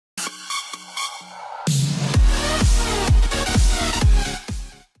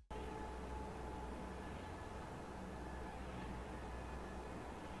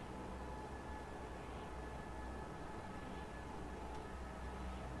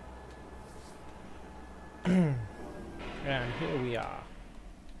And here we are.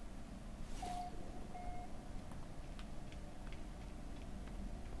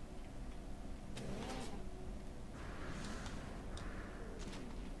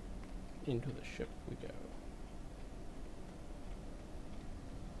 Into the ship we go.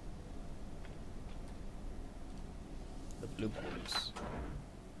 The blueprints.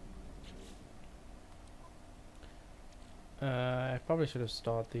 I probably should have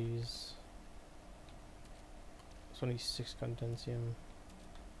stored these. It's only 6 condensium.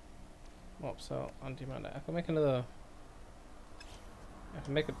 Warp cell, antimatter. I can make another. I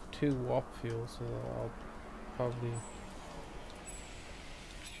can make it 2 warp fuel, so I'll probably.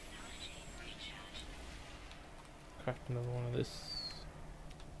 Craft another one of this.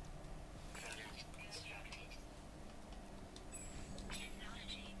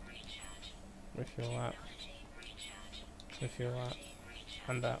 Refuel that. Refuel that.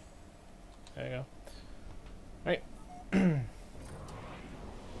 And that. There you go. Right.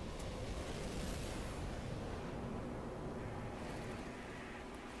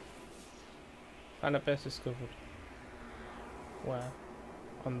 Planet base discovered. Where?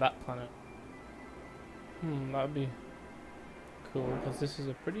 On that planet. That would be cool, because this is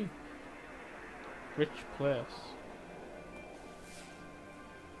a pretty rich place.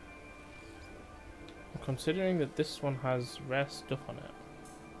 Considering that this one has rare stuff on it,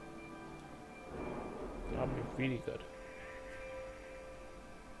 that would be really good.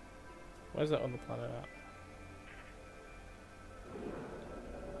 Where's that other planet at?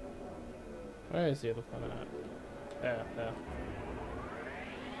 Where is the other planet at? There.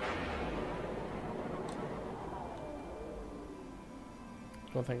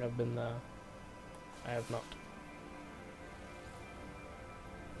 Don't think I've been there. I have not.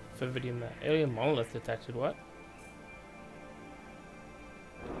 Vy'Keen there. Alien monolith detected. What?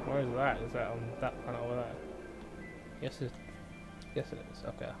 Where is that? Is that on that planet over there? Yes, it is.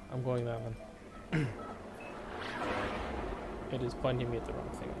 Okay, I'm going there then. It is pointing me at the wrong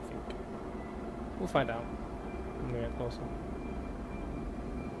thing, I think. We'll find out when we get closer.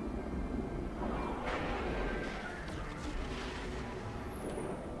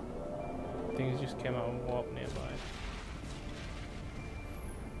 Things just came out and warped nearby.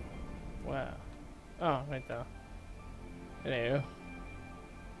 Where? Oh, right there. Hello.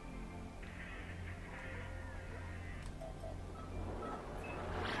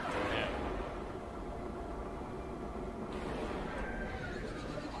 Yeah.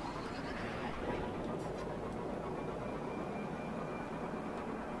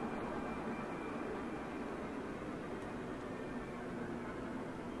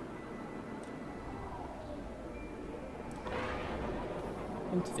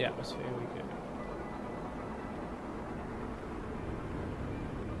 Into the atmosphere we go.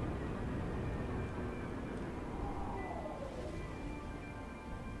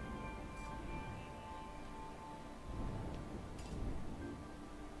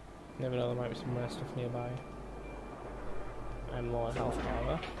 Never know, there might be some rare stuff nearby. I'm low on health,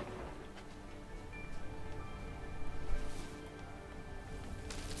 however.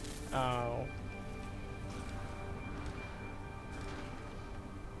 Ow.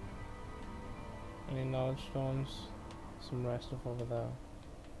 Any knowledge stones? Some rare stuff over there.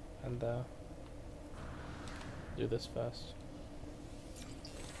 And there. Do this first.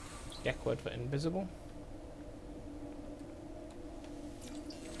 Gek word for invisible.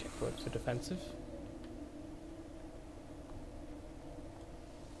 Gek word for defensive.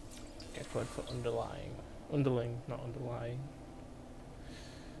 Gek word for underlying. Underling, not underlying.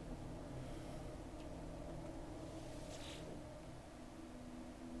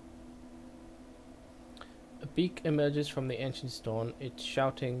 A beak emerges from the ancient stone. It's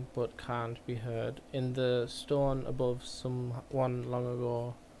shouting but can't be heard. In the stone above, someone long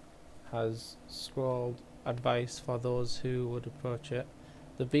ago has scrawled advice for those who would approach it.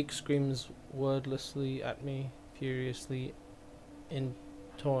 The beak screams wordlessly at me, furiously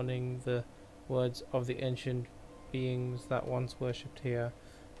intoning the words of the ancient beings that once worshipped here.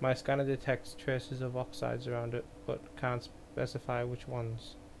 My scanner detects traces of oxides around it, but can't specify which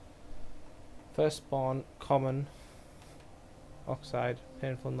ones. Firstborn, common, oxide,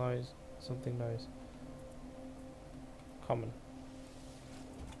 painful noise, something noise. Common.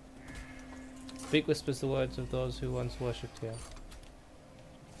 Beak whispers the words of those who once worshipped here.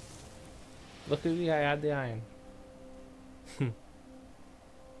 Luckily I had the iron.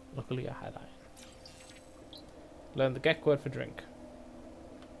 Luckily I had iron. Learn the Gek word for drink.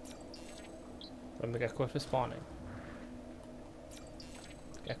 Learn the Gek word for spawning.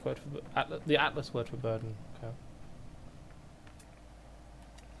 Gek word for the Atlas word for burden. Okay.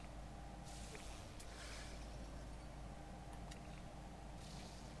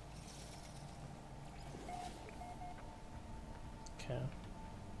 care.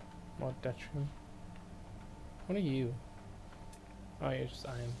 More detrium. What are you? Oh, you're just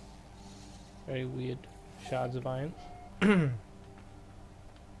iron. Very weird shards of iron.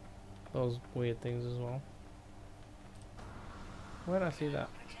 Those weird things as well. Where did I see that?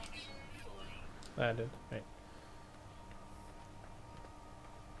 There I did. Right.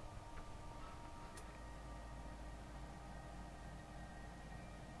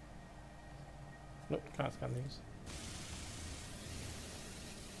 Nope, can't scan these.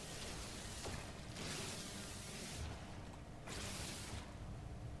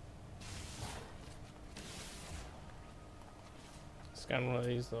 Scan one of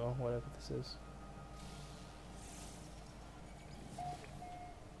these though, whatever this is.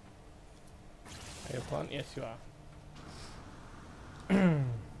 Are you a plant? Yes, you are.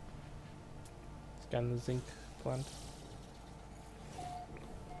 Scan the zinc plant.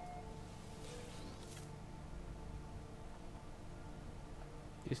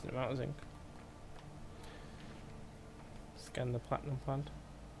 Decent amount of zinc. Scan the platinum plant.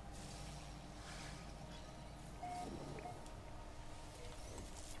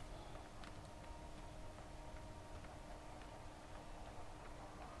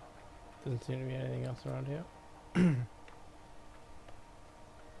 Doesn't seem to be anything else around here.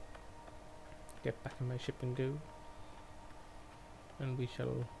 Get back in my ship and go. And we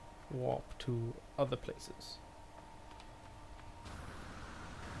shall warp to other places.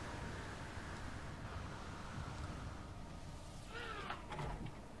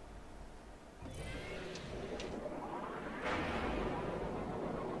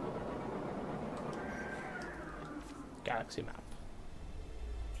 Galaxy map.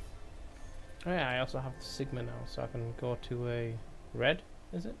 Oh yeah, I also have the Sigma now, so I can go to a red,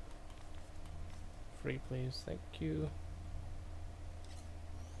 is it? Free please, thank you.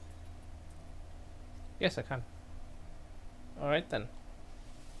 Yes, I can. Alright then.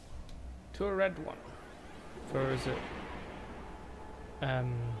 To a red one. Or is it... I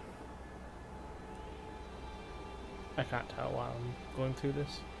can't tell while I'm going through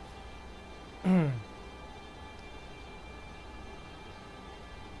this.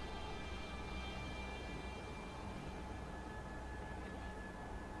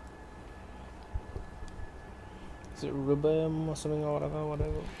 Is it rubium or something or whatever?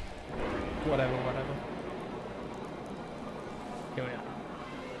 Whatever. Here we are.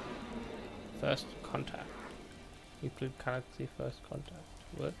 First contact. Euclid Galaxy first contact.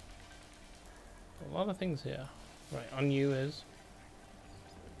 What? A lot of things here. Right, on you is...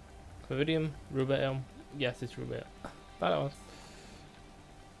 Clavidium, rubium. Yes, it's rubium. Thought it was.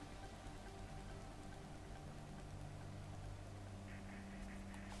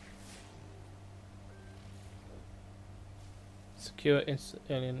 Secure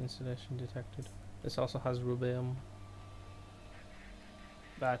alien installation detected. This also has rubium.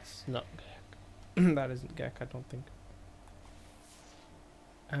 That's not Gek. That isn't Gek, I don't think.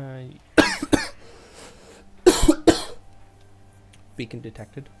 Beacon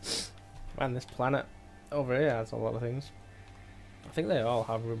detected. Man, this planet over here has a lot of things. I think they all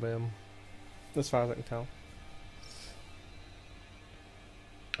have rubium, as far as I can tell.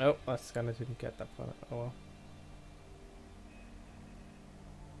 Oh, that scanner didn't get that planet. Oh well.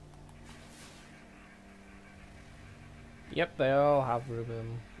 Yep, they all have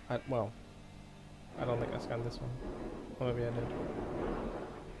rubium. Well, I don't think I scanned this one. Or maybe I did.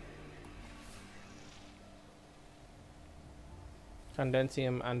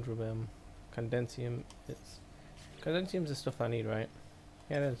 Condensium and rubium. Condensium Condensium's the stuff I need, right?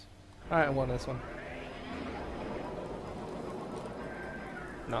 Yeah, it is. Alright, I want this one.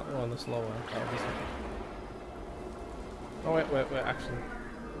 Not the one that's lower. Oh, wait, actually.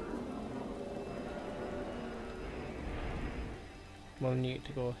 We'll need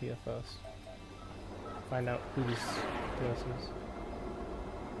to go here first. Find out who this person is.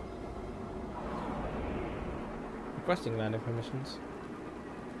 Requesting landing permissions.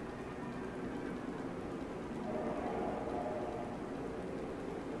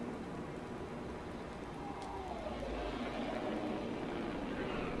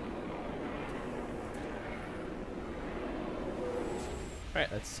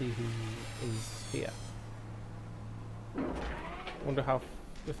 Right, let's see who is here. Wonder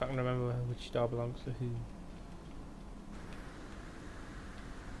if I can remember which star belongs to who.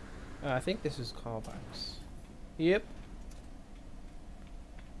 I think this is callbacks. Yep.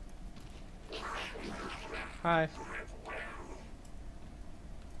 Hi.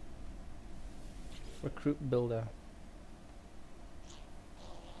 Recruit builder.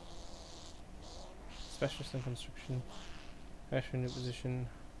 Specialist in construction. Veteran in position.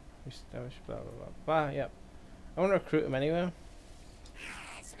 Establish blah blah blah. Yep. I want to recruit him anyway.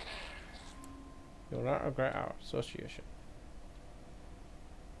 You'll not regret our association.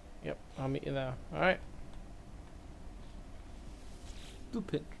 Yep, I'll meet you there. Alright.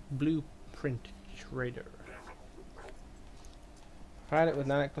 Blueprint trader. Provide it with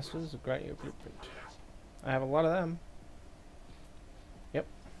nanic clusters to grant you a blueprint. I have a lot of them. Yep.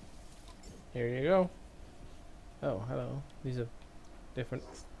 Here you go. Oh, hello. These are different.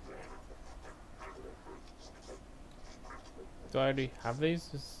 Do I already have these?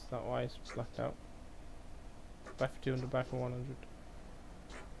 Is that why it's blacked out? Buy for 200, buy for 100.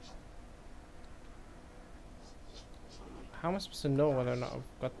 How am I supposed to know whether or not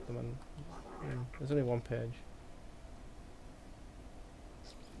I've got them? And there's only one page.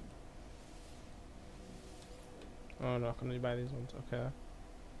 Oh no, I can only buy these ones. Okay.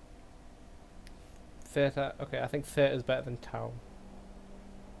 Theta. Okay, I think Theta is better than Tau.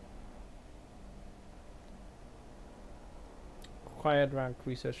 Required rank,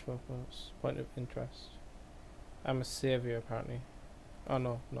 research focus, point of interest. I'm a savior apparently. Oh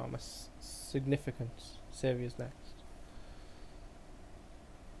no, I'm a significance. Savior's next.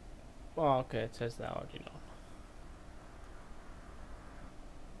 Oh, okay, it says that already know.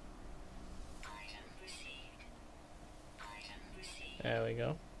 There we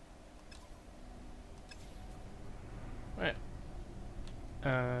go. Right.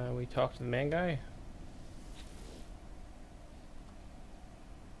 We talked to the main guy.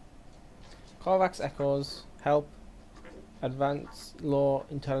 Korvax echoes, help, advanced, low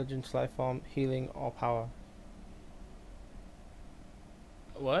intelligence life form, healing or power.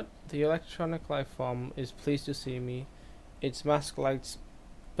 What? The electronic life form is pleased to see me. Its mask lights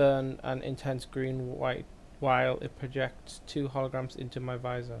burn an intense green-white while it projects 2 holograms into my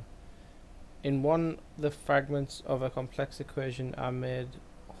visor. In one, the fragments of a complex equation are made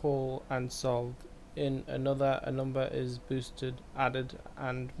whole and solved. In another, a number is boosted, added,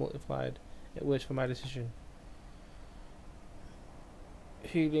 and multiplied. It waits for my decision.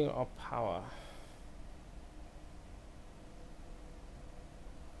 Healing or power?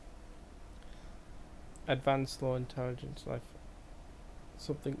 Advanced low intelligence life.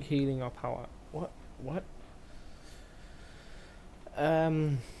 Something healing or power. What?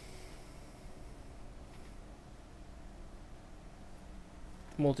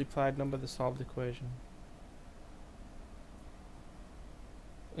 Multiplied number, the solved equation.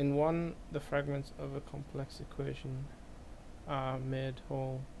 In one, the fragments of a complex equation are made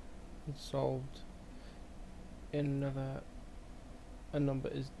whole and solved. In another, a number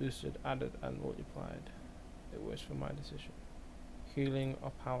is boosted, added, and multiplied. It waits for my decision. Healing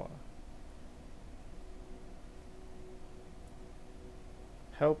or power?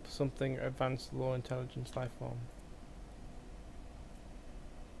 Help something advanced low intelligence life form.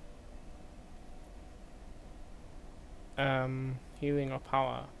 Healing or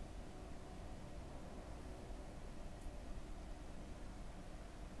power?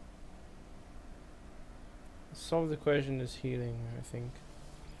 Solve the equation is healing, I think.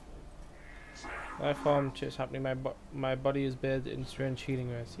 Life form just happening. My body is bathed in strange healing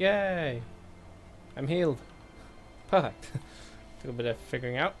rays. Yay! I'm healed. Perfect. Took a bit of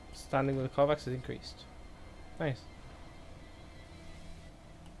figuring out. Standing with the Korvax is increased. Nice.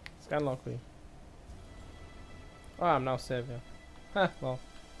 Scan locally. Oh, I'm now savior. Huh, well.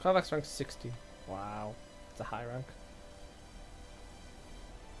 Korvax rank 60. Wow. That's a high rank.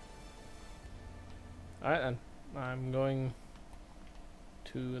 Alright then. I'm going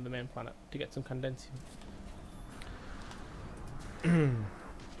to the main planet to get some condensium.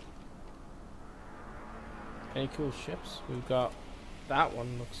 Any cool ships? We've got that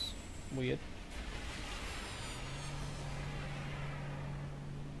one, looks weird.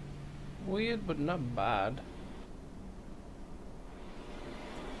 Weird but not bad.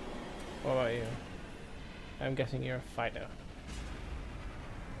 What about you? I'm guessing you're a fighter.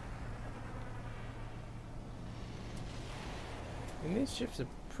 And these ships are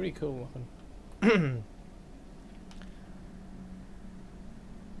pretty cool looking.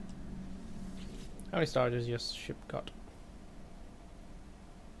 How many stars has your ship got?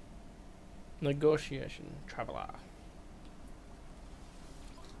 Negotiation Traveler.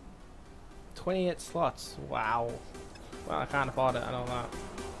 28 slots. Wow. Well, I can't afford it, I know that.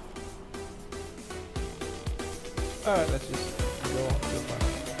 Alright, let's just go on to the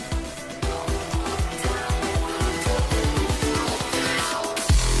planet.